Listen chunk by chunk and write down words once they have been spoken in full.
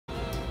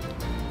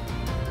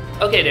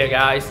Okay there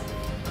guys,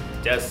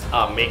 just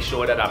make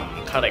sure that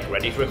I'm kind of like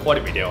ready to record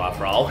the video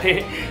after all.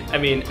 I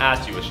mean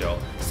as usual.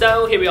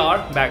 So here we are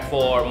back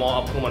for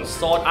more Pokemon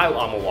Sword Art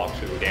Armor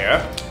walkthrough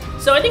there.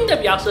 So I think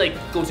that we actually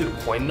like go to the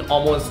point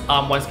almost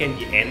once again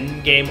the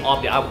end game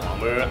of the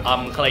Armor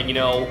kind of like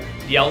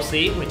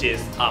DLC, which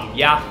is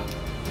yeah,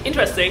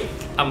 interesting.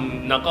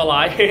 I'm not gonna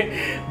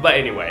lie. But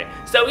anyway,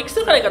 so we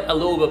still kind of got a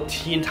little bit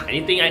of tiny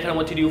thing I kind of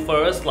want to do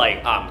first,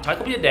 like try to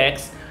complete the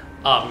decks,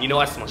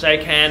 as much as I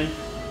can.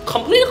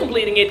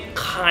 Completing it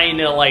kind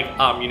of like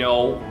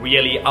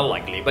really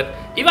unlikely, but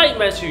if I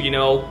manage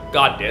to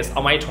got this,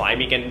 I might try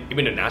making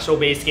even a natural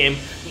base game.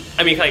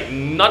 I mean like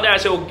not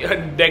natural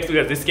decks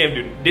because this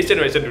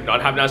generation do not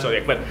have natural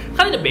decks, but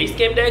kind of the base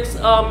game decks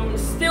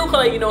still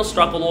kind of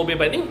struggle a little bit,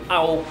 but I think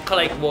I'll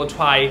kind of like will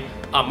try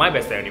my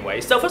best there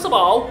anyway. So first of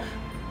all,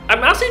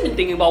 I'm actually been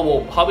thinking about,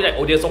 well, probably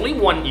like, there's only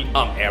one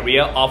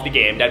area of the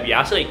game that we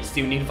actually like,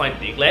 still need to find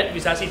Diglett, which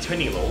is actually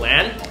Training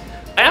Lowland.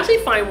 I actually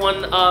find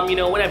one,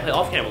 when I play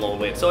off camera a little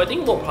bit, so I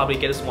think we'll probably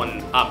get this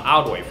one out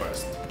of the way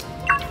first.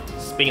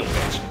 Speaking of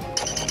which,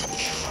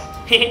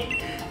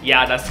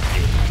 yeah, that's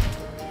cute.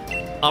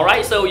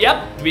 Alright, so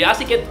yep, we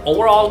actually get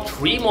overall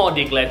 3 more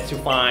Digletts to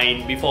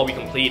find before we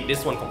complete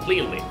this one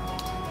completely.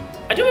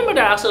 I do remember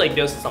that actually like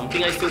there's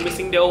something I'm still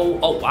missing though.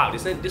 Oh wow,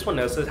 this one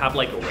does have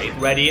like a raid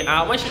ready.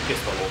 I might check this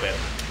for a little bit.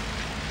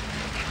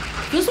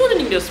 Just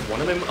wondering there's one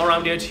of them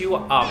around there too.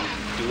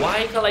 Do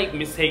I kind of like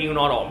mistaking or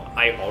not, or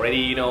I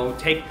already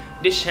take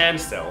this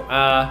chance though.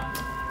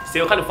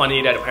 Still kind of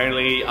funny that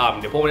apparently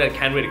the Pokemon that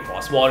can't really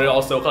cross water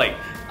also kind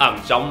of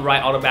like jump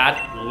right out of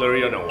bat.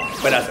 Literally don't know why,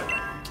 but that's okay.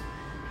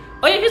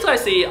 Oh yeah, here's what I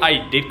see.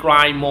 I did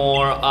grind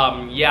more.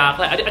 Yeah,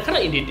 I kind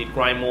of indeed did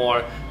grind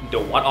more. The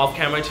what off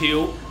camera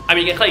too. I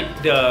mean,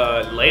 like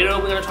later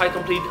we're gonna try to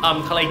complete kind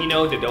of like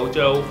the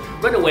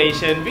dojo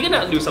renovation. We're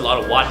gonna lose a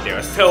lot of watt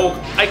there, so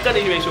I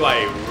gotta make sure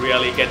I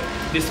really get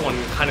this one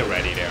kind of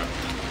ready there.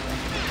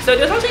 So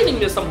there's actually think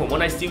there's some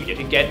Pokemon I still yet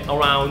to get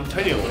around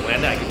Training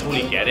Lowland that I can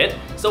totally get it.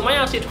 So I'm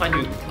actually trying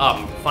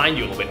to find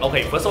you a little bit.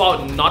 Okay, first of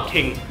all, not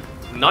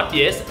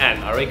this,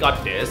 and I already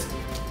got this.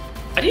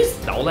 I think it's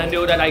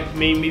Downlander that I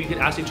maybe could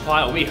actually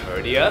try over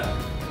here here.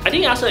 I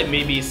think actually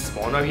maybe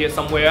spawn right here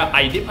somewhere.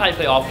 I did probably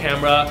play off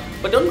camera,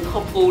 but don't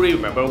fully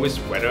remember which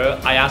weather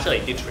I actually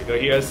like, did trigger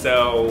here.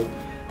 So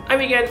I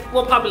mean again,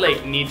 we'll probably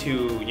like need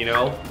to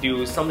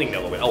do something a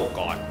little bit. Oh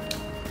god,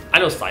 I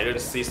know Cider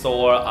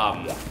Scizor.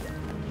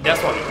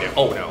 That's one there.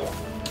 Oh no.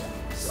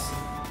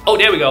 Oh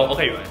there we go.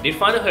 Okay, I did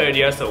find a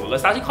Herdia, so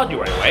let's actually cut you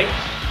right away.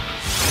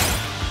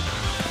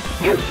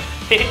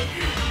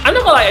 I'm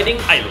not gonna lie, I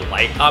think I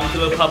like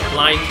the Pup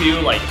line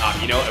too, like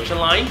Ocean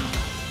line.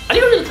 I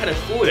think it's kind of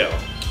cool though.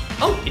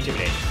 Oh,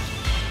 Intimidate.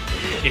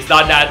 It's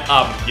not that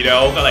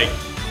like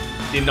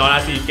did not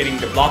actually getting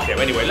the block there.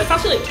 Anyway, let's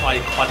actually like, try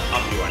to cut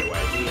you right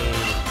away.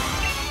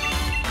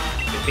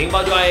 The thing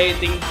about do I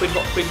think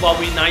quick ball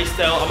will be nice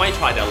though. I might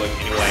try that one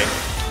anyway.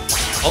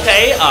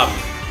 Okay,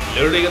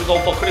 literally gonna go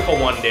for critical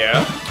one there.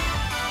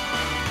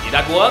 Did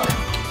that work?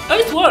 Oh,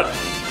 it's worked.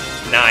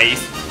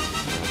 Nice.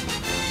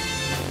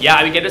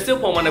 Yeah, we get the still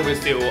Pokemon that we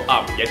still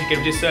yet to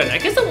get this turn. I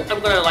guess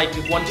I'm gonna like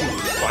want to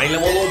grind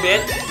level a little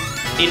bit.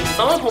 In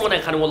some of the Pokemon I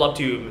kind of would love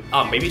to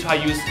maybe try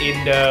use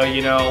in the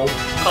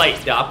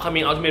like the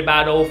upcoming Ultimate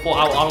Battle for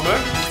our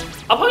armor.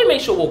 I'll probably make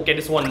sure we'll get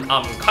this one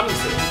coming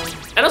soon.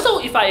 And also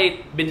if I've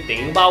been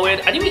thinking about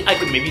it, I think I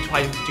could maybe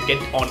try to get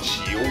on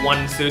Shield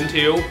one soon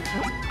too.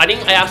 I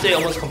think I actually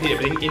almost completed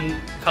everything in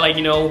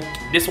kind of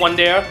like this one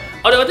there.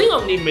 Although I think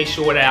I'll need to make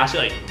sure that I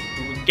actually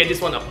like get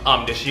this one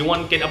up, the Shield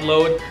one get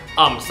upload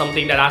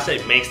something that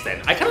actually makes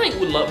sense. I kind of like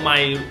would love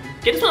my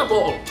get this one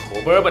upload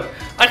October, but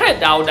I kind of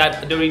doubt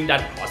that during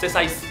that process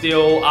I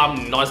still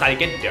not decided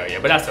to get there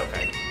yet, but that's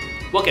okay.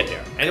 We'll get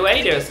there.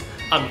 Anyway, there's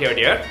here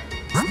there.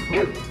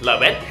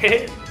 Love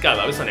it. Gotta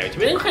love this one there. It's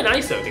really kind of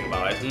nice though, think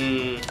about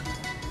it.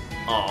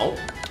 Oh,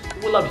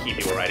 we love to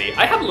keep you already.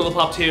 I have a little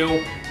pup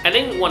too. I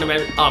think one of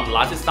them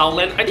last is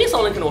Southland. I think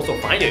Southland can also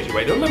find it too.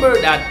 I don't remember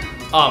that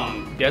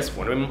there's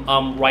one of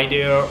them right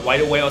there,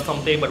 right away or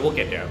something, but we'll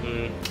get there.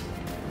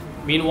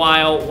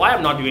 Meanwhile, while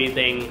I'm not doing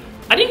anything,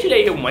 I think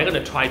today we might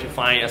gonna try to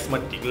find as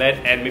much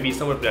Diglett and maybe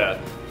some of the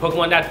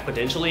Pokemon that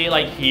potentially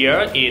like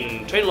here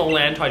in Training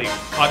Lowland, try to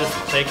catch as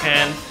much as I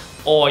can,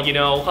 or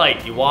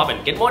like evolve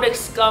and get more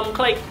decks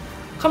like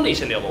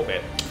combination there a little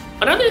bit.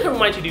 Another thing I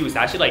remind you to do is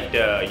actually like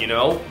the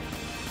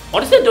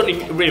honestly I don't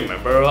even really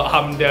remember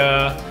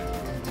the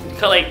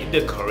like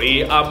the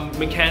curry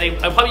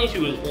mechanic. I probably need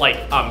to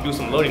like do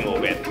some learning a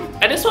little bit.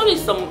 And this one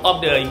is some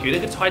of the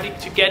ingredients I could try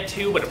to get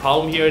to, but the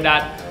problem here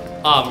that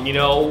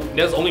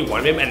there's only one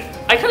of them, and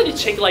I kind of did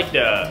check like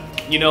the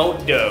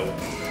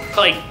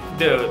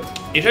the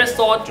internet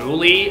store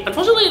Drooly.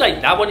 Unfortunately,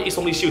 like that one is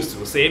only Shield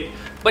exclusive,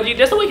 but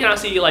there's no way you can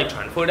actually like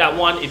transfer that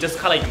one. It just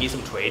kind of like needs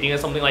some trading or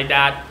something like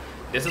that.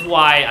 This is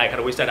why I kind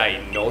of wish that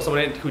I know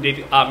someone who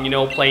did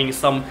playing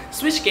some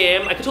Switch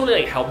game. I could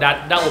totally like help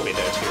that little bit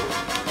there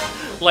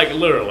too. Like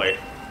literally.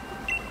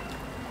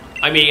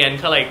 I mean, and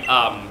kind of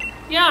like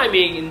yeah, I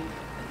mean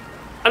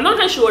I'm not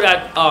quite sure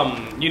that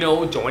you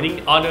know,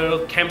 joining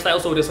other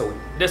campsites also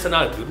there's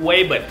another good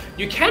way, but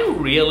you can't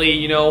really,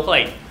 you know,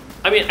 like,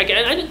 I mean,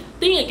 again, I don't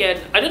think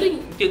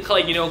you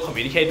kind of, you know,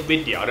 communicate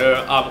with the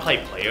other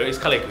like player is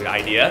kind of a good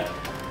idea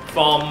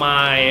from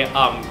my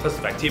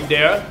perspective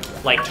there.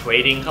 Like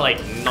trading kind of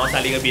like not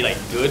exactly gonna be like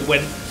good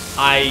when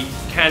I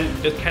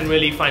can't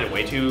really find a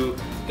way to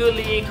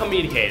goodly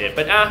communicate it,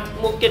 but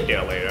we'll get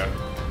there later.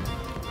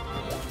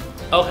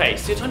 Okay,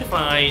 still trying to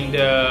find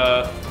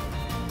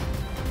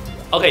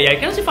okay, yeah, you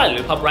can actually find a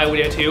little pub right over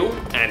there too,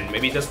 and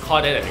maybe just call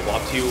it and you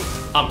walk to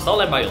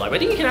Southland by your life. I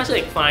think you can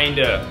actually like find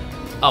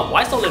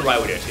White Southland right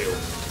over there too.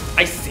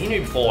 I've seen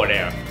it before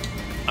there.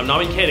 I'm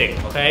not even kidding,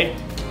 okay?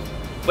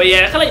 But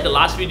yeah, kind of like the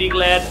last few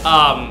Diglett,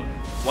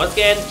 once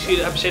again, should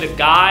appreciate the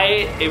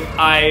guy. If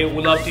I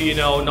would love to, you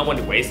know, not want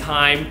to waste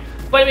time.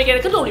 But again,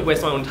 I could only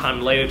waste my own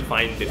time later to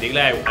find the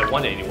Diglett I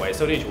want it anyway,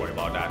 so don't need to worry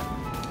about that.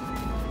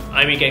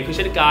 I mean, again,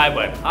 appreciate the guy,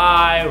 but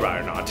I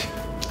rather not.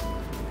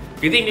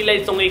 You think Diglett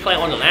is only like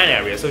on the land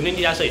area, so you need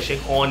to actually check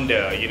on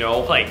the, you know,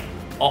 like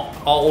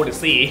all over the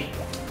sea,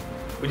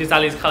 which is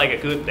at least kind of like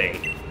a good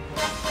thing.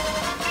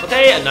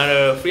 Okay,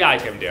 another free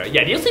item there.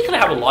 Yeah, they also kind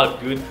of have a lot of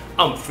good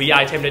free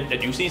item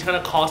that usually is kind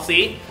of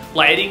costly.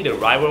 Like I think the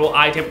rival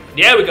item.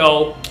 There we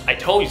go. I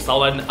told you,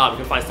 Southland. You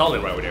can find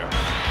Southland right over there.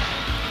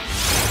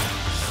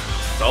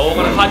 So I'm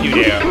gonna cut you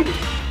there.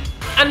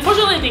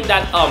 Unfortunately, I think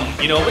that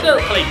you know, with the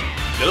like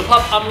little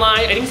pub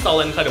line, I think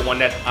Southland kind of one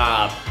that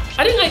I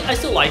think I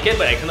still like it,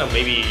 but I kind of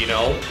maybe, you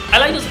know, I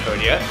like this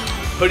herd here.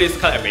 Herd is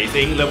kind of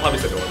amazing. Little pub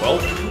is adorable.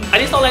 I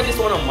think Southland is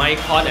one of my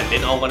card, and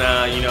then I'm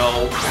gonna, you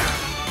know.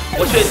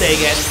 What should I say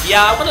again?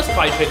 Yeah, I'm gonna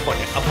surprise trade for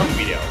an upcoming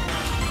video.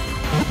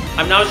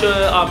 I'm not sure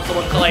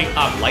someone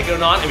can like it or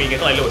not. I mean, it's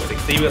like level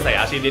 60 because I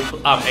actually did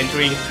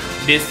entering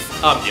this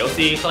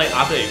DLC like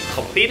after you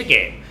complete the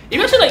game. If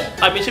you actually,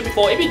 like I mentioned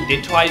before, if you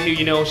did try to,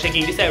 you know,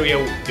 checking this area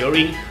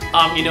during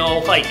you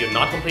know, like you're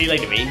not complete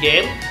like the main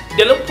game,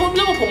 the level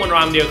Pokemon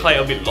around there like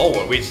a bit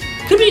lower, which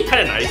could be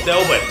kind of nice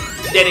though. But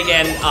then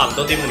again,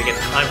 don't think I'm gonna get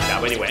time for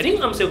that anyway. I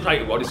think I'm still trying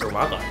to roll this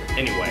remark on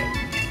anyway.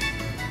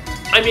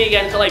 I mean,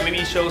 again, like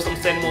maybe show some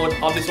send mode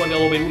of this one a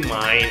little bit with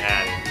mine,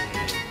 and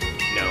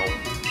no,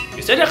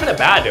 you said they're kind of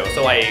bad though,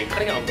 so I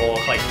kind of go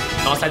like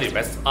not the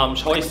best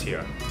choice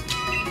here.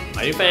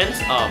 My new fans,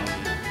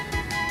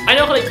 I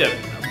know like the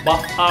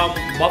buff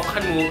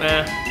can move,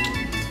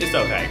 it's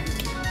okay.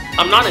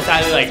 I'm not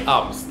exactly like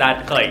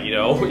stat like, you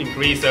know,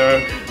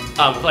 increaser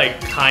like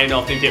kind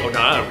of thing. Oh no,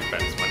 I don't remember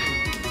this one.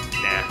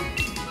 Nah.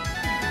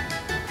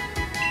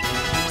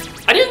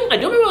 I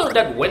don't remember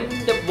that when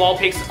the wall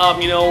picks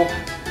you know.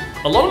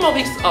 A lot of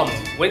picks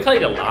when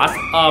kind of the last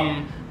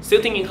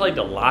still thinking like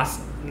the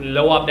last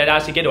low up that I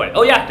actually get to it.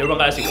 Oh yeah, the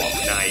wrong actually walk.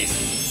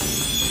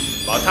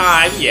 Nice. About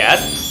time,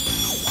 yes.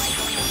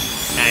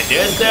 And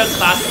there's the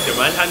classic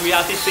Diamantine we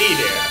actually see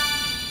there.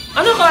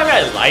 I'm not gonna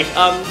really like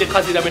the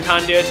classic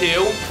Diamantine there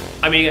too.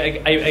 I mean,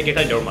 I get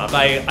kind of normal.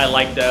 I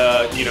like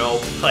the, you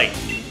know, like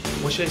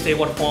what should I say,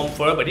 what form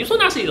for, but this one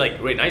actually like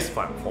really nice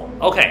form.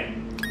 Okay.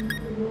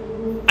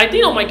 I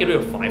think I might get rid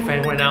of 5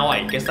 fan right now.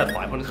 I guess that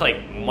 5 one is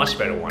like much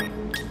better one.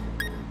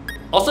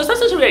 Also, it's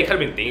actually I kind of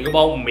been thinking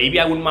about maybe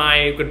I wouldn't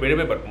mind get rid of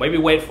it, but maybe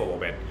wait for a little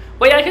bit.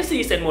 But yeah, I can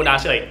see send mode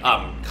actually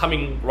like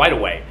coming right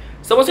away.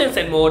 Someone said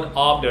send mode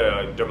of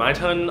the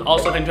Diamantine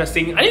also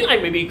interesting. I think I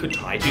maybe could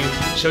try to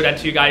show that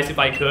to you guys if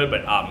I could,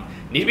 but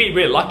need to be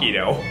really lucky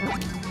though.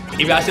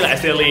 If you actually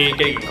accidentally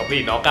getting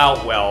completely knocked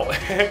out, well.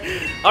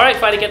 Alright,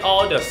 finally get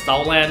all the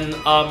Southland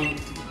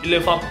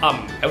live up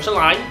Ocean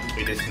line,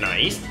 which is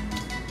nice.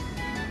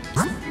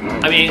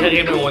 I mean,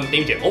 everyone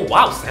thinks that, oh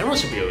wow,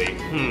 Sandrush ability.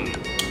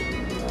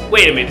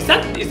 Wait a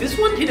minute, is this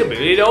one hit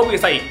ability though?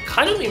 Because I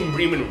kind of even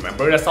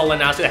remember that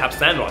Southland actually have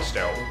Sand Rush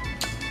though.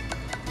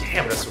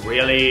 Damn, that's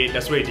really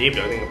deep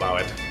to think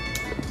about it.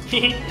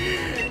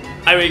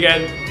 I mean,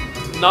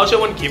 again, not sure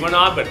when keep or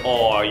not, but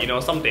or you know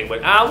something,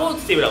 but we'll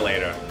see that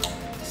later.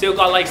 Still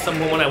got like some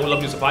Pokemon I would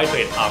love to surprise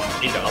trade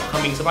in the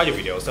upcoming surprise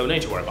video, so no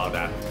need to worry about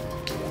that.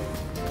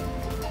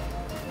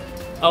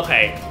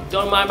 Okay,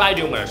 don't mind by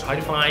doing. I'm gonna try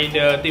to find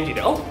the theme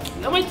today. Oh,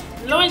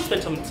 now I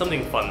spend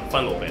something fun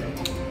a little bit.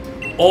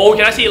 Oh,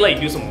 can I see like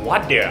do some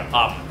what there?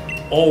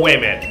 Oh wait a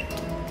minute.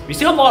 We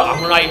still have a lot of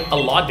armor, like a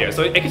lot there,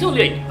 so I can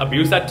only like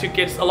abuse that to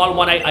get a lot of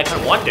what I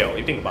kind of want there. If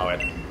you think about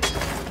it.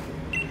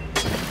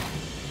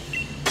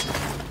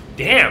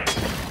 Damn.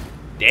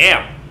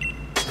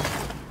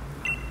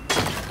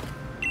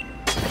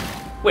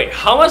 Wait,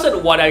 how much is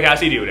what I can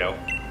actually do though?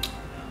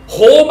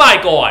 Oh my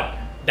god.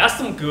 That's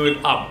some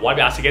good what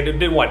we actually get to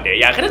do one day.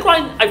 Yeah, I kind of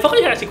grind. I forgot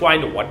I can actually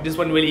grind the what this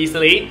one really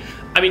easily.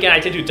 I mean, again, I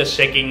tend to just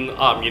checking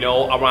you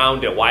know,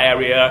 around the Y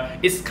area.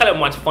 It's kind of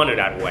much funner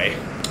that way.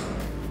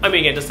 I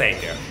mean, again, just saying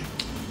there.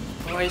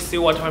 I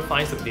still want to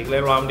find some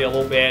Diglett around there a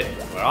little bit.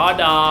 Where are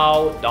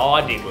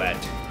thou, Diglett?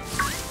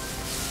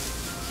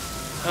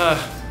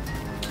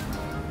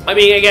 I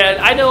mean, again,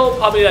 I know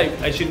probably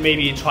like I should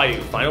maybe try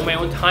to find on my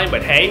own time,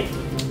 but hey.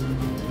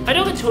 I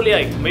don't actually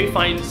like maybe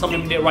find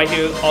something there right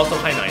here also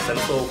kind of nice, and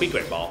also quick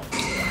great ball.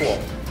 Cool.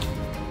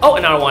 Oh,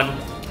 another one.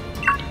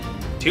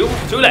 Two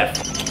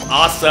left.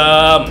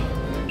 Awesome.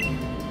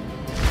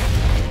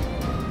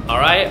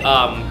 Alright,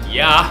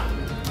 yeah.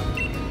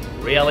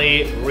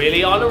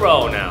 Really on the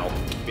roll now,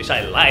 which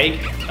I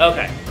like.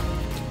 Okay.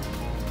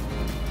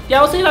 Yeah,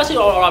 I was thinking actually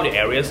all around the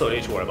area, so don't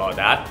need to worry about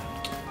that.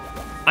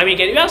 I mean,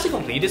 can you actually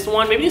complete this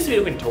one? Maybe this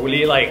video can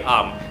totally like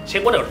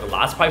check what the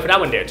last prize for that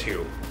one there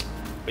too,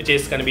 which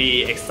is gonna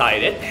be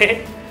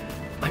excited.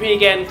 I mean,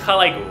 again, kind of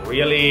like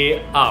really,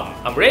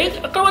 I'm really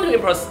kind of want to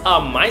impress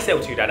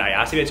myself too that I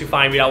actually able to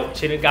find without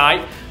checking the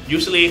guide.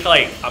 Usually,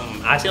 like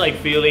I'm actually like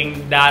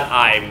feeling that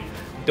I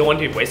don't want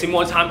to be wasting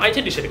more time. I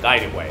tend to check the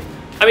guide anyway.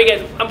 I mean,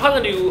 again, I'm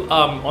probably gonna do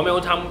on my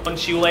own time on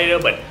shield later,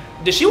 but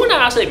the shield one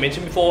I actually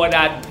mentioned before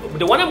that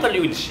the one I'm gonna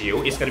do in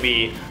shield is gonna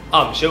be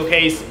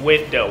showcase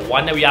with the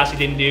one that we actually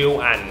didn't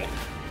do, and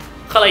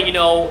kind of like, you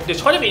know, the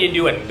choice that we didn't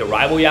do and the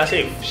rival we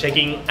actually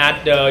checking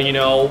at the, you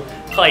know,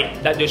 kind of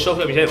like that the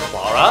showcase we did with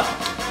Flora,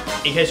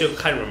 in case you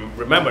kind of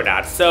remember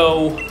that.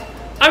 So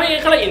I mean,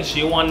 kind of like in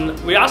shield one,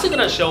 we're actually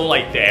gonna show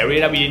like the area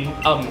that we didn't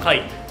kind of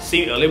like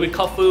see earlier with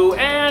Kofu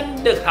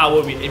and the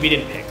tower we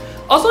didn't pick.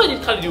 Also, I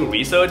did kind of do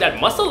research that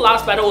most of the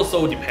last battle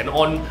also depend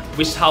on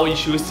which tower you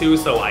choose to,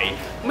 so I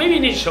maybe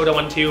need to show that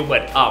one too,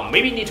 but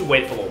maybe need to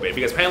wait for a little bit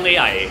because apparently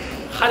I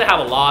kind of have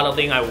a lot of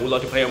things I would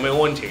love to play on my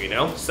own too, you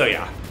know? So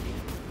yeah.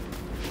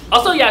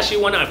 Also, yeah, she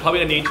one I'm probably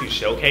gonna need to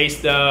showcase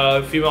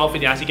the female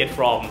outfit you actually get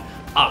from,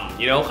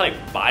 you know, kind of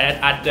like buy it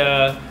at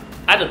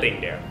the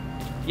thing there.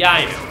 Yeah,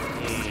 I know.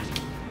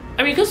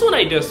 I mean, because when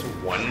I just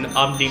one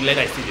Diglett,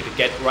 I still did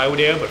get right over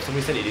there, but for some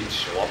reason it didn't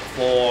show up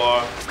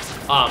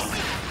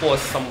for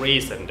some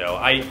reason though.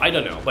 I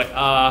don't know, but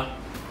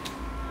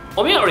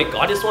or maybe I already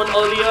got this one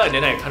earlier and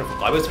then I kind of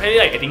forgot. But apparently,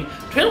 like, I think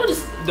Training Lowland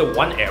is the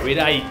one area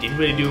that I didn't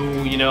really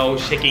do, you know,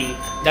 shaking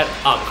that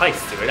kind of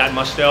serious that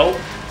much though.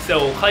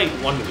 So kind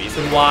of one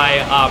reason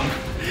why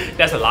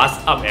that's the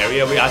last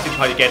area we actually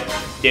try to get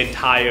the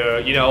entire,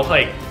 you know,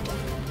 like,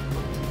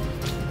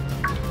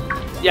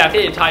 yeah,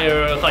 the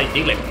entire like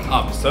Diglett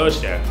search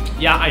there.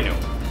 Yeah, I know.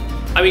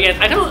 I mean,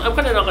 again, I'm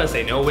kind of not gonna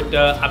say no with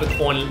the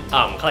Apicorn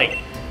like,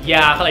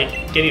 yeah,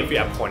 like getting a few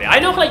Apicorn there. I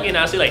know like you can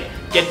actually like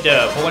get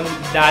the one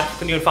that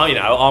you can find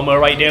in our armor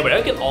right there, but I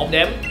don't get all of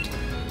them.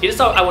 It's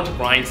just I want to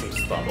grind some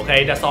stuff.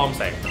 Okay, that's all I'm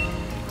saying.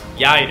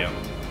 Yeah, I know.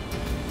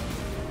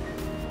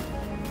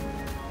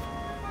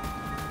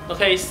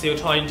 Okay, still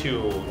trying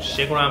to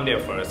shake around there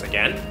first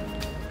again.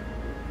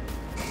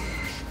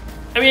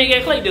 I mean,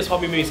 again, like there's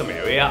probably maybe some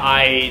area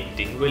I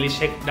didn't really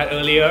check that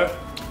earlier.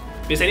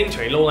 Because I think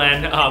Training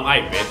Lowland, I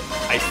admit,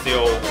 I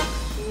still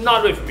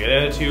not really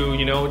familiar to,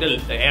 you know, the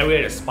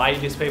area, the spy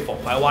display for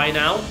quite a while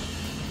now.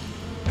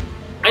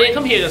 I can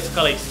come here just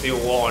kind of like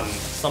still on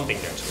something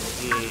there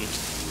too.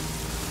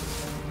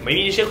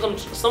 Maybe check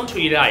some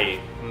tree that I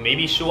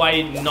maybe sure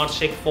I not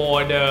check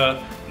for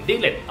the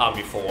Diglett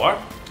before.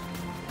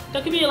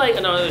 That could be like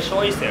another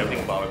choice there,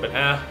 think about it, but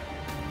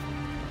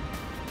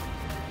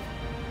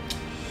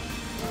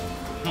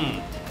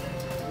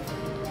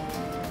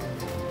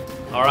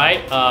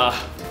Alright,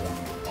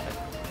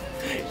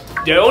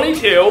 there are only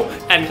two,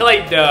 and kind of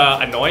like the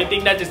annoying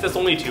thing that there's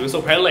only two, so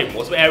apparently like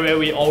most of the area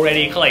we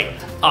already kind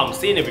of like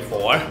seen it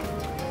before.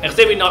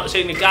 Except we're not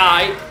seeing the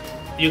guy,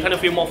 you kind of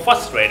feel more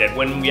frustrated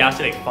when we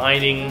actually like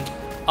finding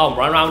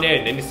run around there,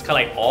 and then it's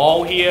kind of like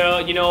all here,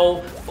 you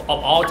know, of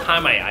all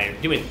time I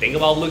didn't even think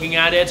about looking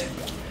at it.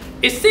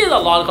 It's still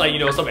a lot of like, you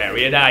know, some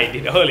area that I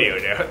did earlier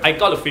there. I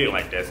got a feeling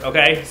like this,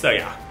 okay? So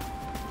yeah.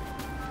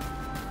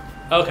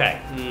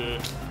 Okay.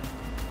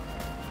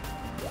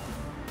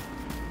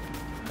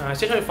 I'm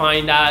still trying to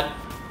find that.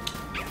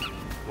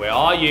 Where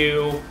are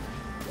you?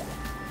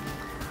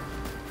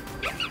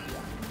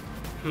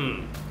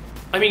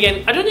 I mean,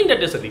 again, I don't think that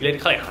there's a Diglett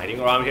kind of hiding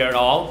around here at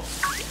all.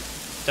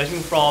 Judging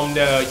from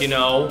the, you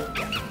know,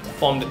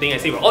 from the thing I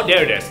see. Oh,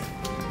 there it is.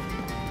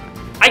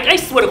 I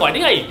swear to God, I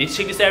think I did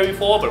check this area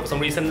before, but for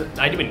some reason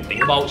I didn't even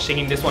think about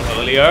checking this one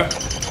earlier.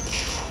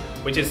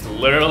 Which is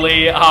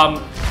literally,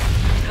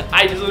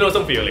 I just know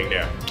some feeling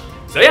there.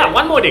 So yeah,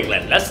 one more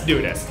Diglett. Let's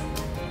do this.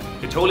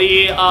 To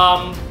totally,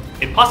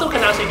 if possible,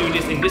 can actually do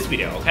this in this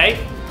video, okay?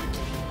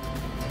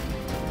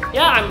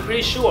 Yeah, I'm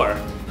pretty sure.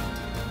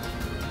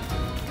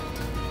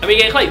 I mean,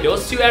 again, like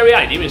those two areas,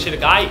 I didn't even check the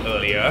guide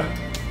earlier.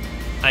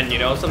 And you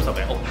know, some stuff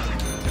like, oh,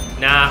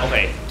 nah,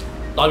 okay.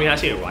 Thought we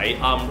actually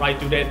right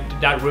through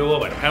that river,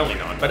 but apparently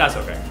not, but that's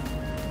okay.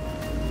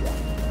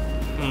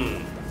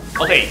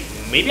 Okay,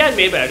 maybe I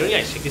made, but I don't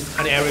think I checked this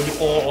kind of area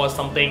before or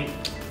something.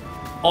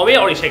 Or maybe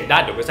I already checked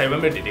that though, because I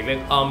remember they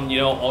didn't, you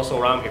know, also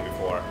around here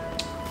before.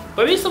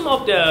 But maybe some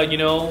of the, you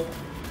know,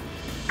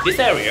 this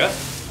area.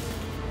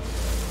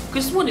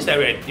 Because this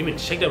area, I didn't even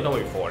check them down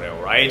before though,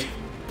 right?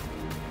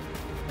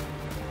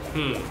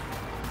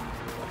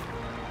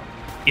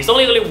 It's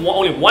only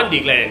one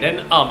Diglett, and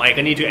then I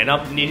can need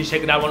to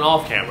check that one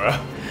off camera.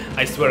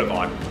 I swear to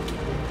God,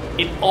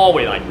 it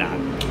always like that.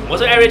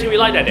 What's the area to be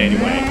like that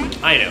anyway?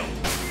 I know.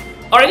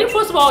 Alright, then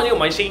first of all, you know,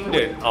 I'm checking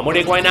the armor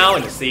deck right now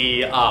and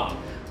see. Oh,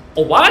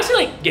 wow,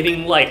 actually like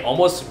getting like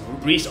almost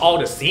reached all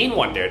the scene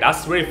one there.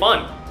 That's really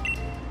fun.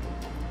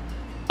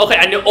 Okay,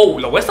 I know.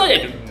 Oh, the west side, I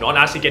did not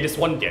actually get this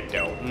one yet,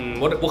 though.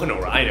 What kind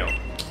of I know?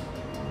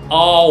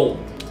 Oh,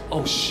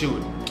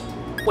 shoot.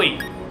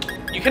 Wait,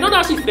 you cannot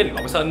actually fit it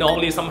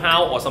normally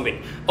somehow or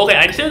something. Okay,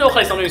 I still know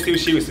like something still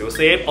shield, still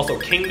safe. Also,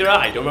 Kingdra,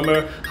 I don't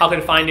remember how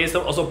can I find this.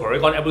 Also,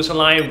 Paragon Evolution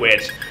Line,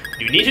 which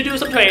you need to do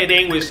some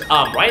trading. Which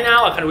right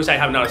now I kind of wish I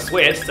have another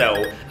switch.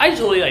 So I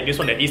totally like this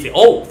one that easy.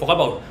 Oh,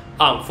 forgot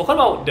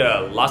about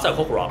the last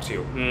Coco Rock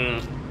too. I'm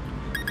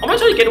gonna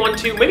try to get one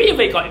too. Maybe if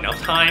I got enough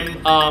time.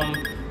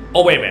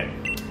 Oh wait a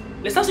minute.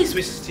 Let's actually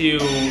switch to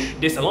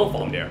this alone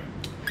form there.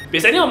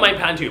 Because I know my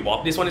plan to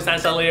walk this one is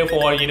stand later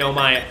for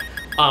my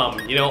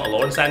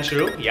alone stand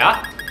true.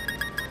 Yeah.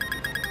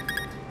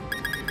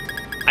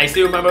 I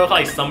still remember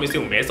like some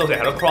still miss, so they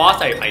had a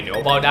cross. I know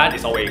about that.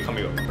 It's always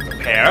coming with a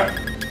pair.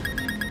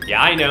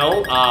 Yeah, I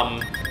know.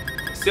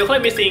 Still kind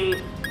of missing.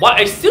 What?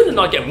 I still did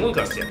not get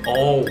Moongus yet.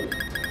 Oh.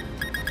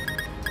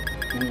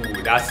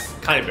 Ooh, that's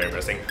kind of very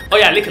missing. Oh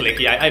yeah,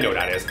 Licky. I know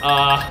that is.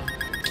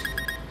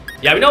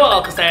 Yeah, we know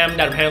Alakazam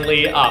that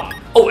apparently.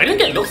 Oh, I didn't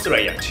get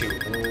Luxray yet too.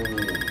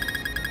 Ooh.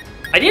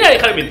 I think I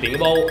kind of been thinking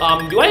about.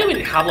 Do I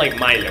even have like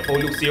my level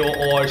Luxio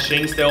or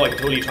Shing still? I can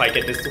totally try to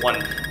get this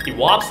one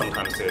evolved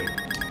sometime soon.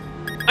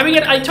 I mean,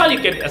 I try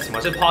to get as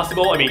much as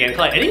possible. I mean, again,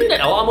 I think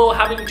that Alamo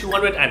having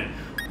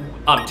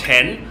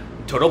 210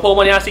 total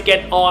Pokemon I actually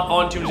get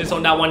on to just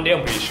on that one day.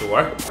 I'm pretty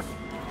sure.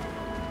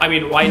 I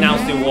mean, right now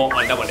still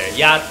on that one there.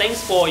 Yeah,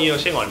 thanks for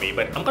sharing on me,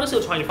 but I'm gonna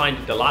still try to find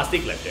the last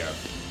Diglett there.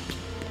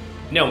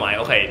 Never mind.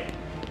 Okay,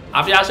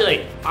 after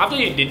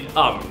you did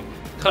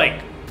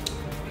like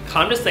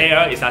climb the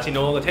stair, it's actually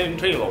no longer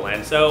Training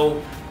Lowland. So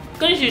I'm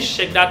gonna just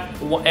check that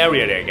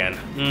area there again.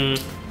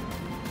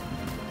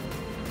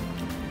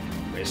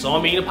 They saw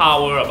me the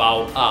power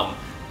about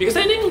because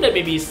I think that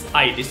maybe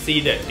I did see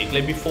the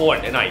Diglett before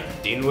and then I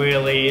didn't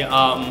really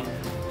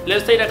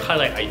let's say that kind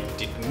of like I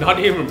did not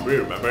even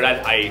remember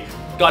that I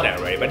got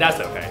that right, but that's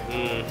okay.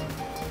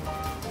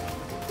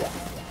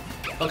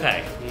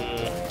 Okay.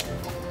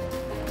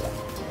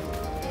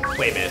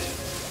 Wait a minute.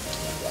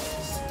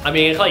 I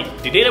mean, like,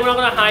 today we're not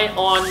gonna hide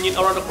on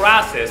around the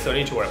grasses, so I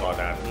need to worry about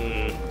that.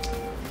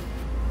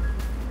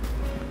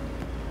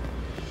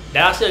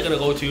 That's still gonna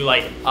go to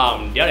like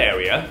the other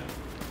area.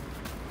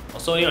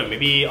 Also,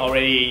 maybe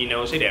already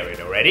see the area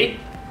already.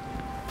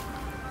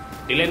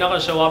 Diglett not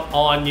gonna show up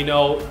on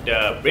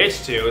the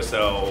bridge too,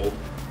 so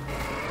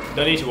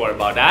don't need to worry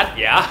about that.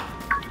 Yeah,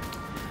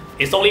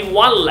 it's only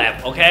one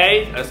left.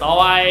 Okay, that's all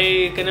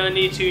I gonna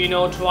need to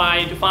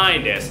try to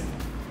find this.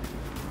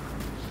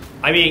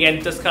 I mean, again,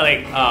 just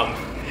kind of like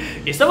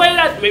it's the way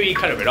that maybe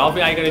kind of rid off.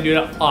 I'm gonna do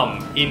that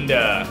in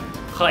the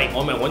like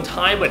on my one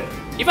time, but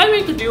if I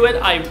make to do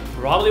it, I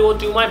probably will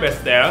do my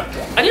best there.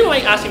 I think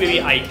like actually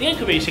maybe I think I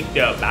could maybe check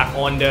the back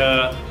on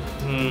the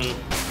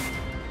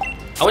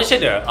I want to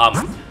check the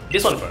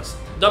this one first.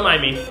 Don't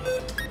mind me.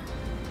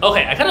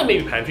 Okay, I kind of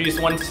maybe plan to this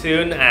one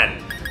soon, and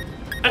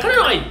I kind of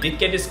know I did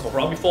get this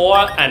Cobra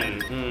before,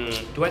 and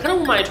do I kind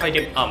of might try to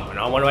get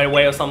another one right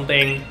away or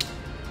something?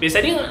 Because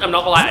I think I'm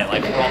not gonna lie, I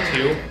like Cobra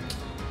too.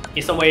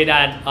 In some way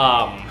that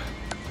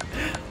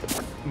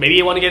maybe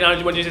you want to get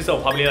another one so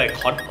probably like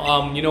hot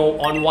on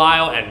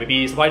while and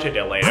maybe surprise it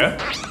there later.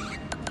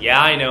 Yeah,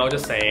 I know,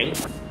 just saying.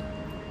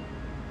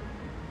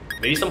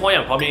 Maybe some point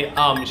I probably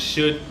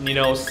should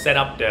set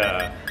up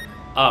the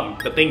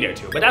thing there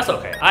too, but that's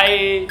okay.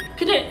 I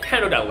could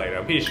handle that later,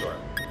 I'm pretty sure.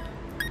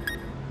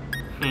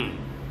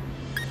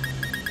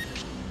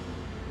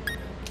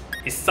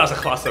 It's such a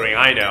clustering,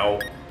 I know.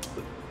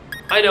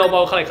 I know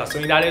about kind of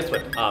clustering that is,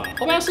 but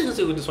hope I actually can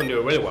do this one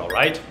do really well,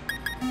 right?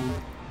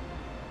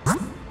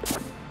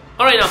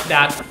 Alright, after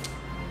that,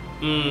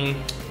 I mean,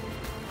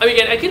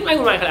 again, I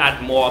might kind of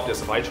add more of the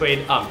supply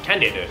trade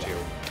candidate there too.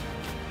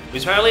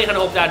 Which apparently I kind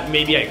of hope that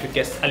maybe I could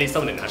get at least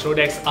some of the natural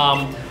decks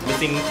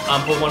missing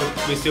Pokemon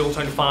we're still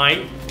trying to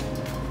find.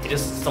 It's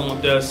just some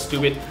of the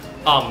stupid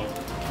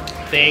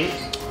thing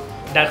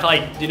that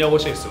kind of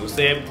was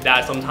exclusive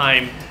that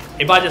sometimes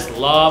if I just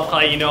love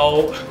kind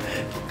of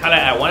kind of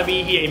I want to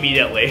be here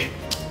immediately.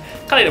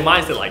 Kind of the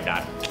mindset like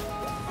that.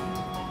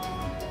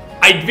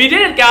 We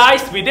did it,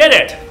 guys! We did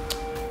it!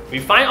 We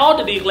find all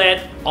the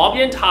Diglett of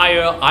the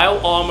entire Isle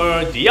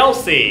Armor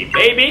DLC,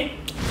 baby!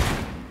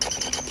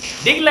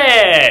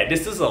 Diglett!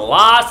 This is the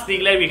last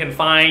Diglett we can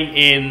find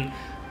in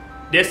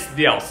this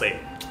DLC.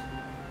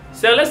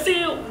 So let's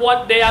see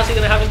what they actually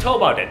gonna have to talk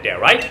about it there,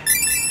 right?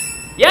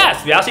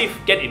 Yes, we actually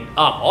get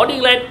all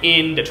Diglett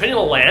in the Training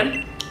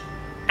Lowland.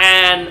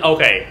 And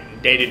okay,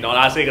 they did not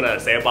actually gonna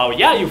say about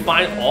you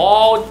find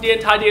all the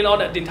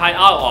entire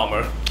Isle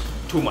Armor.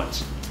 Too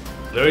much.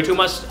 Literally too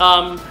much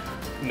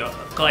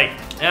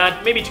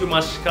maybe too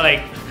much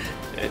theming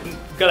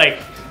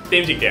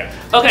there.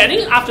 Okay, I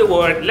think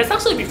afterward, let's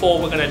actually before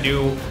we're gonna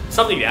do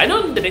something there. I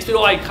know in the next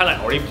video I kind of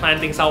already planned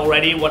things out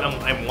already what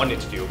I'm wanting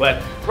to do,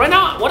 but right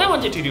now what I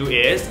wanted to do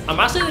is I'm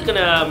actually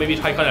gonna maybe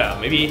try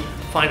maybe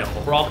find a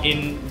hook rock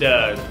in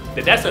the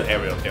desert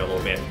area there a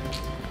little bit.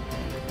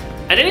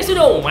 And the next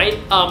video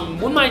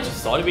wouldn't mind to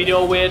start the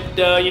video with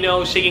the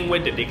shaking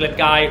with the Diglett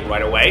guy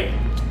right away.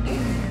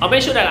 I'll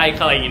make sure that I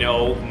kind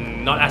of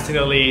not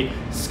accidentally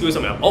screw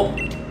something up. Oh,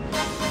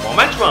 more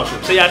match round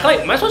too. So yeah,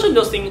 like match round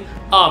those things,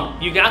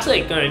 you can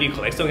actually gonna need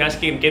collect, so you can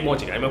actually get more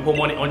Digletts and put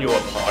money on your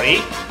party.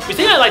 Which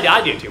I like the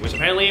idea too, which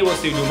apparently will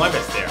still do my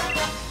best there.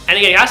 And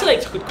again, you actually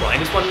like could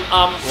grind this one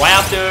right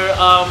after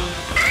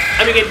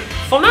I mean, again,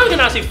 from now you can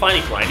actually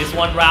finally grind this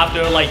one right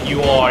after like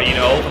you are, you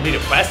know, complete the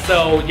quest.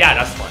 So yeah,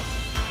 that's fun.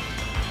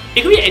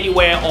 It could be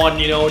anywhere on,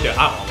 you know, the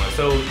armor,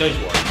 so don't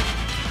you worry.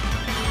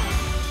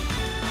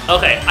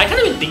 Okay, I kind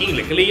of been thinking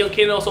legally you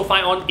can also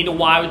find on in the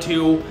wild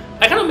too.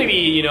 I kind of maybe,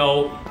 you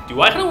know,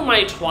 I kind of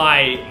might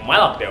try my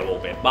luck there a little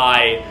bit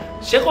by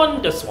check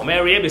on the swamp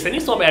area, because any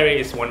swamp area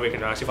is one way you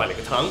can actually find like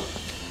a tongue.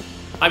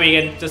 I mean,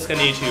 again, just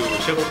gonna need to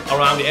check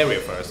around the area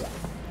first.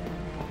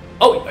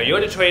 Oh, are you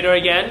the trader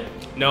again?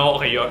 No,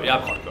 okay, you're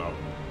Epcot girl.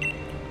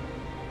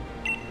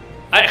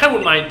 I kind of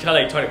wouldn't mind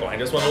try to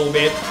grind this one a little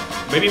bit.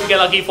 Maybe we get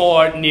lucky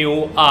for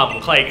new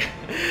like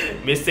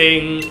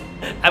missing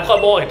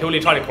Epcot ball and totally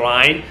try to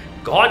grind.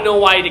 God know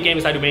why the game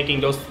decided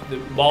making those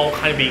ball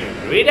kind of being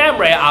really damn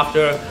rare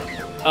after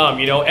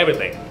you know,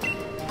 everything.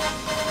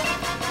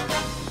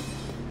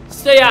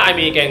 So yeah, I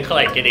mean, again,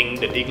 like getting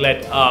the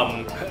Diglett,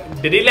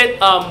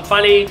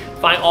 finally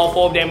find all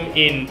 4 of them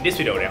in this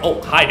video there.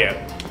 Oh, hi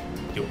there.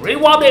 You really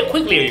warm it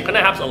quickly. You're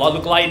gonna have a lot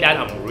look like that.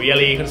 I'm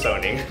really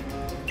concerning.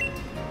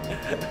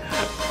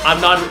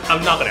 I'm not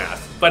gonna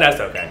ask, but that's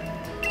okay.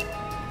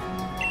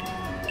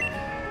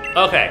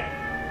 Okay.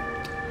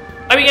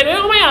 I mean,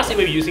 I might actually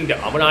maybe using the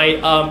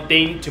Ammonite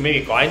thing to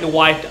maybe grind the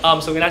white,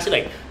 so we can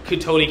actually like could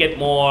totally get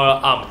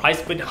more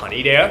price with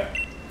honey there.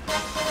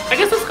 I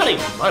guess that's kind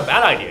of not a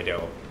bad idea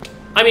though.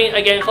 I mean,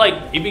 again, like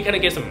if we kind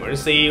of get some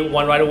emergency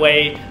one right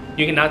away,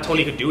 you can not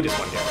totally could do this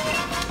one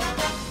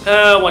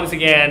there. Once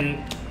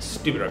again,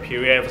 stupid up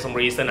period for some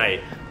reason. I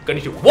gonna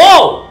need to.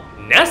 Whoa,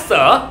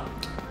 Nessa.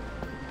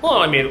 Well,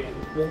 I mean,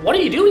 what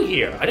are you doing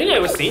here? I think I've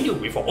ever seen you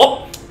before.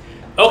 Oh.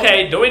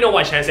 Okay, don't really know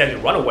why Chance had to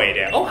run away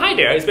there. Oh, hi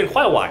there, it's been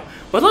quite a while.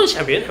 What's on the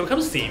champion? Have you come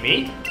to see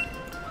me?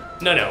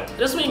 No,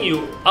 just bring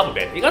you up a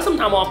bit. You got some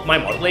time off my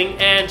modeling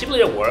and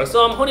typically at work,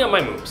 so I'm holding up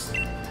my moves.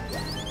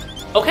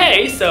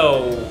 Okay,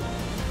 so...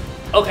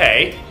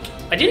 Okay.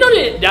 I didn't know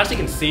that you actually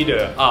can see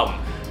the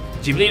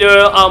gym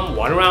leader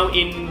run around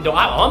in the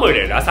armor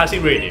there. That's actually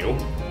really new.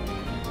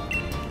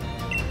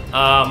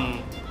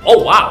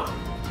 Oh wow.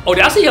 Oh,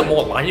 they actually have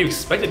more line you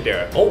expected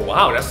there. Oh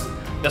wow,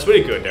 that's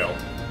really good though.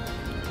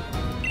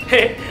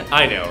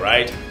 I know,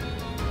 right?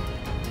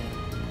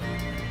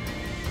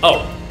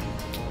 Oh.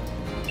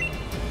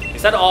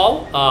 Is that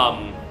all?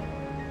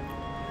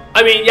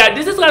 I mean, yeah,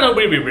 this is kind of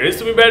really weird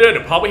to be better.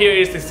 The problem here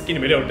is this in the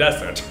middle of the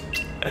desert.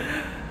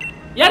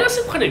 Yeah,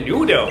 that's kind of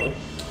new though.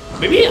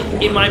 Maybe,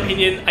 in my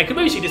opinion, I could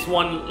maybe see this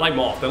one like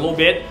more often a little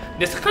bit.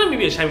 There's kind of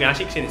maybe a chance we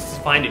actually can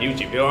find a new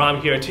gym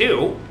around here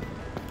too.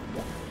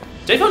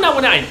 I found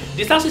out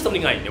this is actually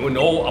something I never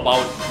know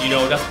about, you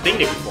know, that's thing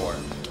there before.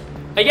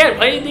 Again,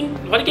 play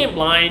the game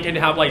blind and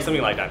have like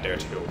something like that there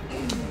too.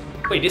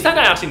 Wait, this time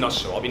I actually not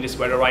show up in this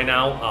weather right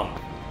now.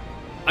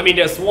 I mean,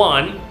 there's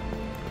one.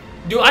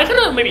 Do I kind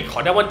of maybe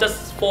caught that one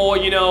just for,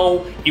 you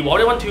know, evolve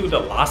that one to the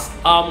last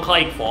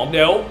like form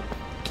though?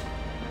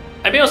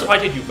 I may also try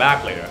to do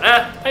back later.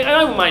 I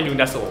don't mind doing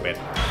that a little bit.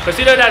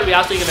 Consider that we're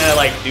actually gonna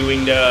like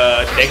doing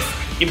the Dex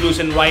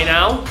evolution right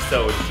now,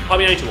 so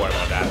probably don't need to worry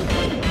about that.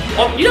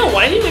 You know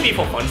what? I think maybe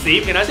for fun, see,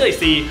 you can actually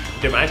see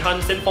the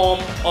Marathon Sin form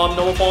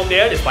normal form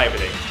there, despite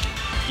everything.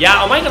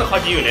 Yeah, I might gonna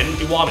cut you and then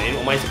evolve it,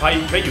 or might surprise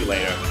you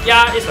later.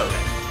 Yeah, it's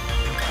okay.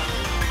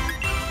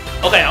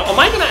 Okay, I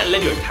might gonna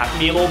let you attack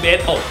me a little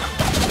bit. Oh.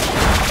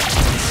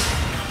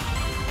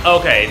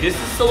 Okay, this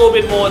is a little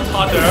bit more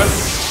tougher.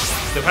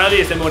 So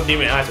apparently it's more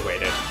demon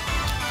activated.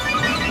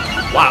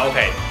 Wow,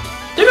 okay.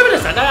 Do you remember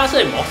the Santa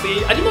actually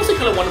Moxie? I think Moxie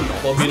kind of want a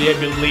normal ability, I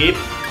believe.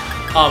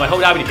 I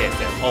hope that will be the case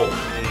then. Oh.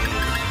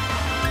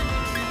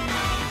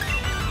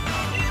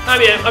 I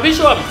mean, I'm pretty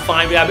sure I'm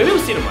fine with that. Maybe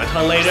we'll see the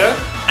Marathon later.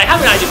 I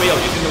have an idea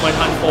of using the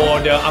Marathon for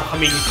the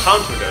upcoming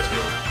counter there too.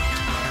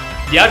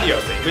 The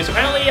other thing, which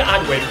apparently I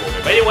had to wait for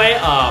it. But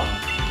anyway,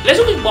 let's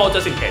do a ball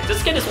just in case.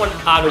 Just get this one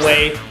out of the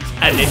way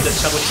and then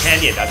just check with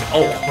Canyon. That's it.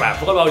 Oh crap,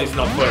 forgot about this,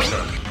 not first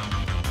turn.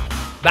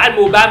 Bad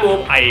move,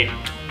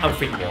 I'm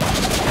freaking moron.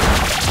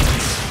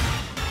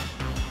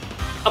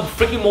 I'm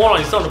freaking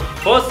moron, it's not the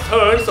first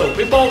turn, so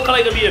quick ball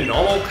kind of gonna be a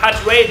normal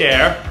catch rate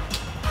there.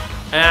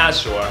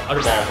 Sure,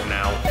 other ball from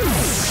now.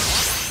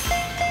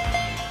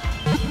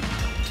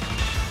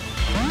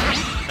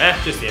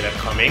 Just see that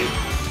coming.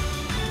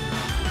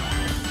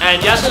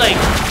 And just like,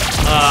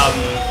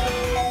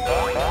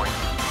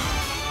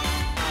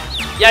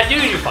 yeah,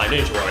 you're fine,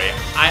 don't you worry.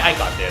 I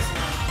got this.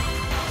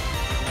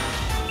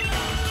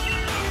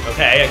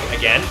 Okay,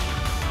 again.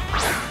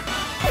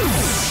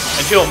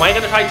 Until am I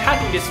gonna try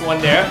attacking this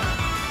one there?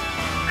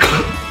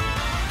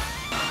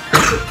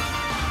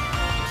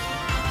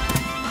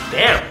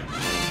 Damn.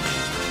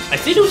 I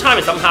see 2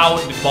 times somehow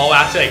the ball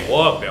actually like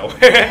worked though.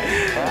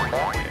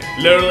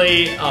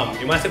 Literally,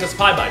 you might get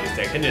surprised by this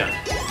deck, didn't you?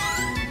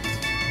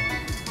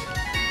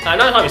 Not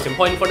 100%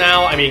 point for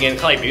now. I mean, again,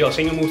 like maybe I'll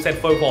change your moveset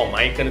for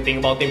my gonna think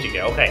about them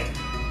together. Okay.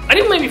 I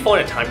think maybe for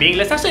the time being,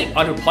 let's actually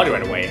auto party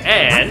right away,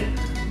 and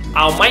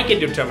I might get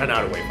the turn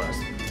out of the way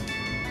first.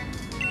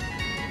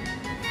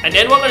 And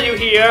then what we're gonna do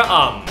here,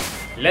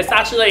 let's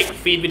actually like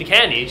feed with the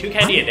candy, 2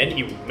 candy, and then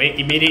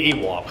immediately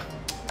warp.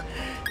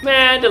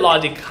 Man, the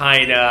logic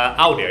kinda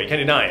out there, you can't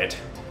deny it.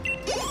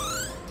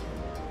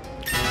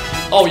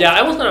 Oh yeah,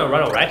 I was gonna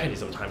run out of rat candy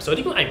sometime, so I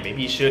think I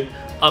maybe should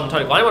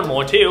try to find one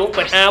more too,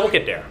 but we'll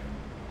get there.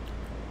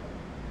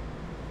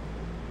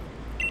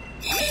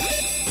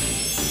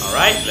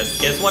 Alright, let's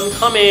get one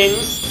coming.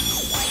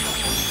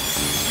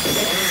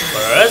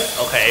 First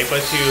to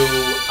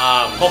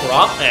Poke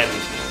Rock, and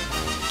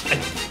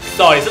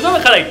sorry, sometimes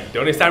I kinda like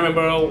don't exactly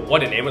remember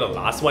what the name of the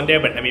last one there,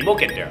 but I mean we'll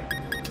get there.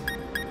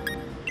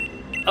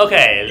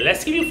 Okay,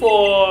 let's give you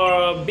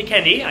for Big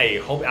Candy. I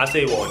hope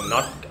actually will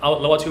not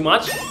outlaw too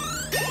much.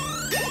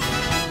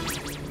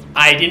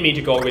 I didn't mean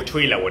to go with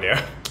 3 level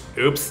there.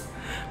 Oops.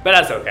 But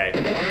that's okay.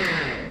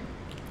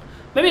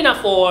 Maybe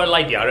not for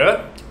like the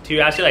other, to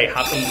actually like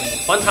have some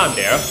fun time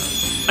there.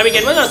 I mean,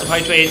 again, when I was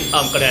surprise trade,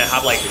 I'm gonna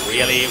have like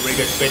really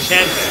good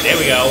chance. There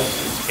we go.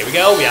 Here we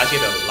go. We actually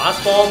have the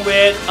last form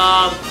with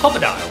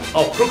Crocodile.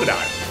 Oh,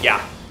 Crocodile.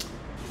 Yeah.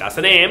 That's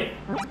the name.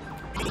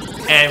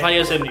 And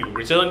finally, some new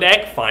Resilience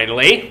deck,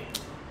 finally.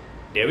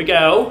 There we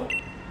go.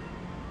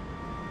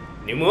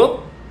 New move?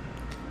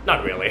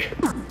 Not really.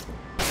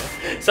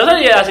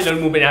 Sometimes you actually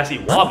don't move and actually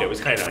walk there, which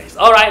is kind of nice.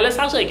 Alright, let's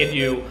actually get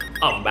you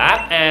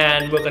back,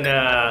 and we're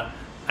gonna...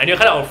 I know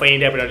kind of on frame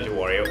there, but don't need to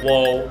worry.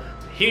 We'll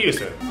heal you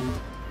soon.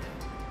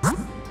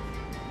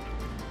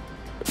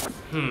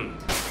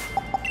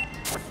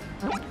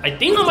 I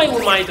think I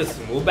might just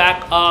move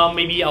back.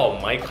 Maybe I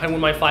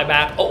might fly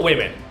back. Oh, wait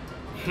a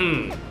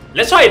minute.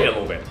 Let's try it a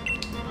little bit.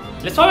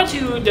 Let's try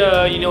to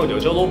the dojo a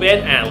little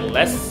bit, and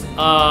let's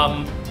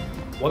what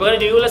we're gonna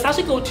do. Let's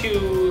actually go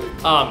to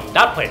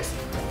that place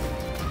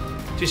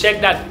to check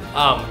that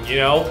kind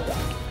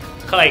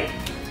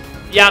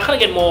of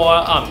get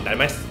more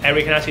that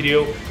every can actually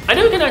do. I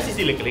know you can actually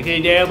see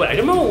Digletts there, but I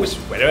don't remember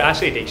whether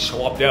actually they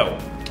show up though.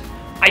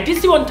 I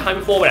did see one time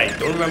before, but I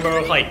don't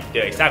remember like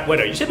the exact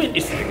weather. Usually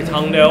it's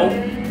Tongue though.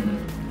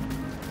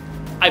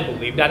 I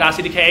believe that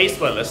actually the case,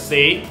 but let's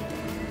see.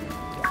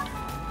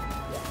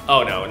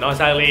 Oh no, not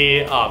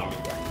exactly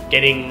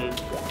getting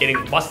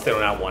busted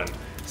on that one.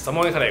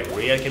 Someone kind of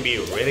really can be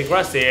really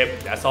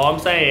aggressive. That's all I'm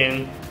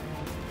saying.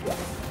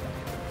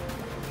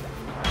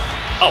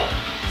 Oh,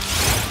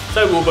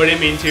 so Uber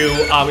didn't mean to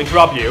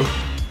interrupt you.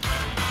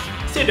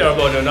 Still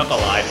adorable, no, not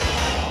gonna lie.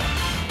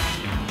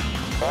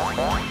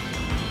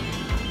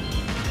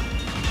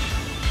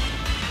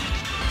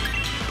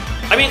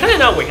 I mean, kind of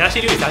now we can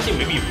actually do is actually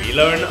maybe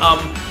relearn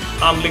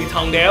Link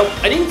Tongue there.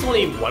 I think it's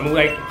only one move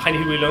I kind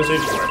of relearn, so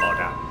don't worry about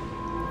that.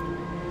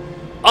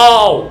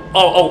 Oh,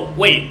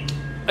 wait.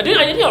 I think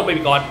I maybe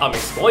got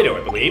exploited,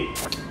 I believe.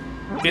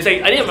 Because I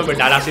didn't remember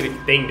that actually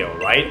thing though,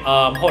 right?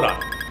 Hold on.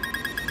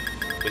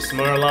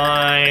 Whismer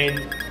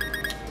line.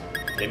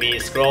 Let me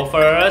scroll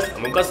first.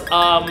 I'm gonna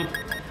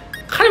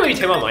kind of maybe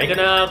tell my mind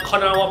gonna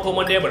corner one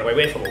Pokemon there, but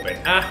wait for a little bit.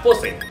 We'll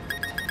see.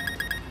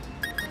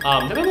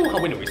 Let me move how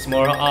win with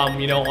more on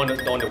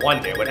the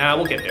one there, but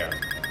we'll get there.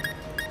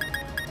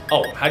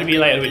 Oh, had to be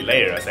like a little bit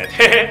later, I said.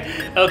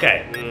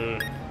 Okay.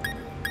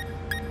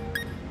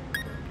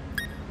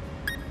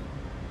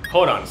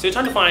 Hold on. So you're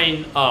trying to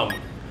find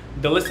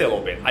the list a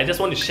little bit. I just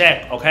want to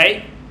check,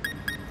 okay?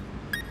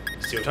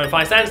 Still trying to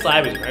find Sand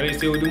Slide, which I will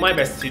still do my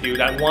best to do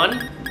that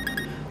one.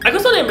 I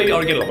could say maybe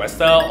already get a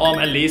Wester,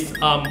 at least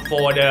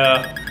for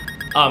the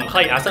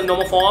Clay Acid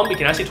normal form. We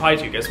can actually try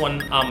to get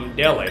one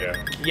there later.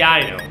 Yeah,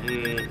 I know.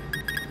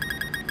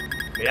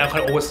 Maybe I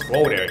kind of over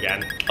scroll there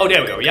again. Oh,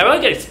 there we go. Yeah, I'm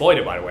gonna get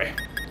exploited by the way.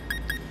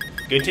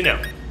 Good to know.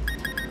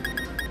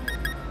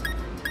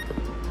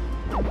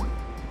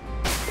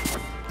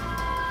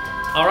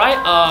 Alright,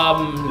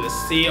 let's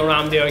see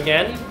around there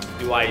again.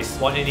 Do I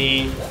spot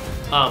any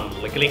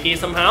licky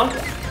somehow?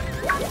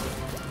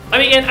 I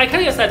mean, again, I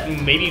kind of said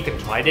maybe you can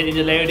try that in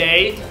the later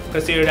day.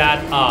 Consider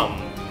that,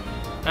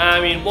 I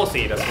mean, we'll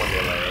see that's one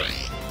day later.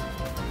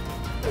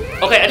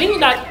 Okay, I think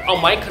that I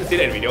might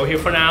consider a video here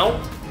for now.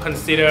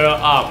 Consider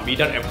we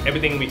done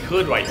everything we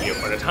could right here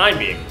for the time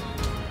being.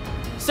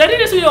 So I think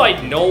this video, I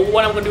know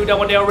what I'm gonna do that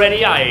one day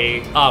already.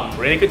 I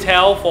really could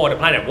tell for the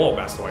planet Wolf,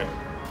 that's right.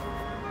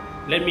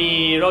 Let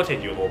me rotate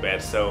you a little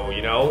bit, so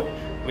we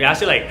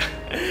actually like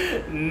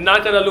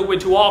not gonna look way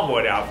too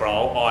awkward after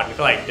all on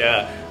like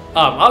the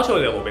I'll show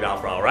you a little bit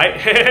after all, right?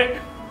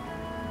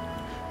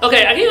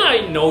 Okay, I think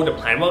I know the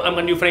plan what I'm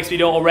gonna do for next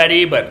video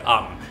already, but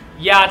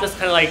yeah, just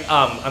kind of like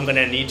I'm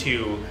gonna need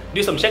to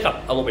do some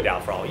checkup a little bit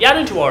after all. Yeah,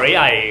 don't worry,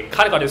 I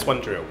kind of got this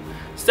one through.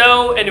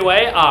 So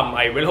anyway,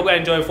 I really hope you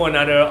enjoyed for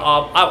another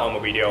armor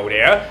video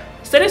there.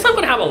 So next time I'm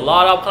gonna have a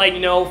lot of like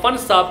fun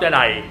stuff that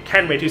I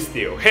can't wait to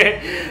steal.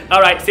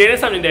 Alright, see you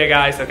next time in there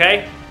guys,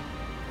 okay?